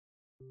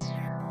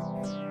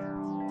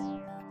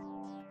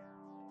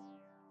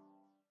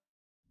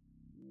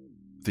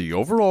The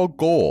overall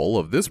goal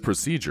of this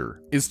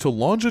procedure is to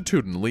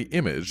longitudinally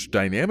image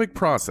dynamic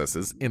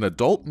processes in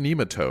adult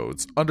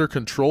nematodes under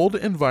controlled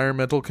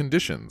environmental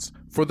conditions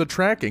for the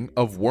tracking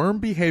of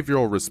worm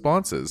behavioral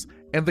responses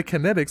and the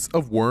kinetics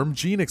of worm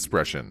gene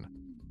expression.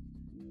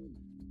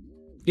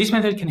 This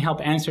method can help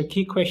answer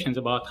key questions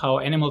about how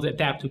animals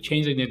adapt to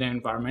changes in their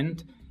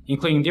environment,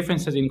 including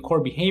differences in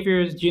core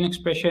behaviors, gene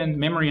expression,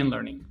 memory, and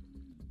learning.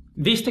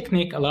 This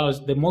technique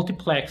allows the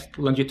multiplexed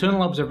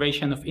longitudinal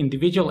observation of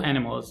individual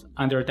animals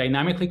under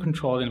dynamically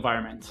controlled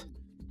environments,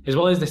 as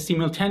well as the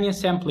simultaneous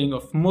sampling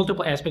of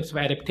multiple aspects of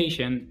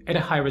adaptation at a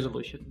high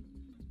resolution.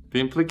 The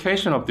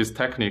implication of this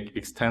technique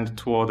extends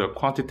toward a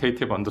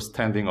quantitative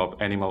understanding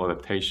of animal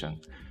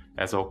adaptation,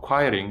 as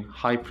acquiring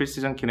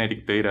high-precision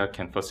kinetic data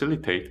can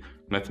facilitate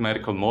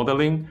mathematical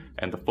modeling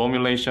and the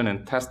formulation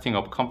and testing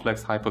of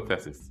complex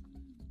hypotheses.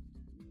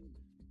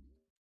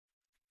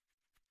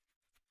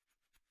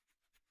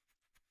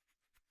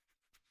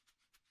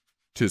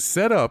 To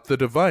set up the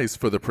device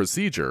for the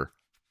procedure,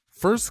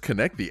 first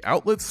connect the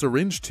outlet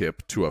syringe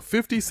tip to a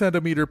 50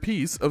 cm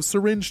piece of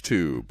syringe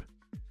tube.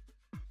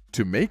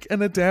 To make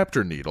an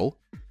adapter needle,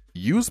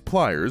 use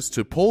pliers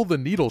to pull the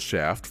needle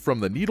shaft from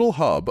the needle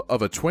hub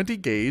of a 20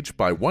 gauge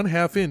by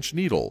 1/2 inch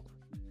needle,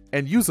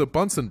 and use a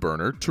Bunsen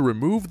burner to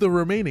remove the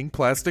remaining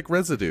plastic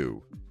residue.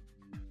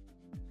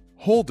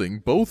 Holding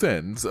both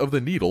ends of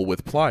the needle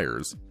with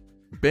pliers,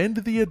 bend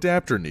the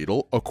adapter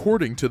needle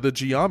according to the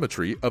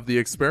geometry of the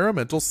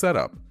experimental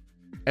setup,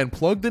 and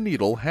plug the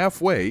needle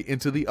halfway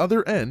into the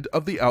other end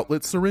of the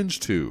outlet syringe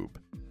tube.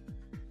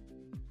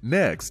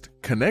 Next,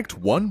 connect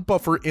one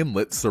buffer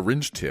inlet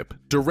syringe tip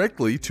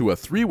directly to a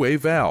 3-way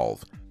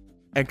valve,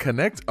 and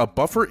connect a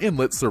buffer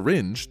inlet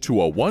syringe to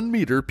a 1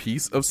 meter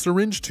piece of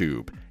syringe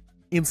tube,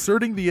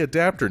 inserting the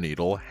adapter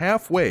needle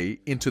halfway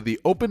into the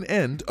open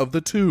end of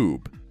the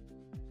tube.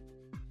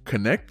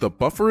 Connect the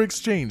buffer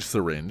exchange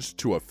syringe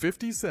to a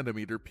 50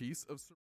 cm piece of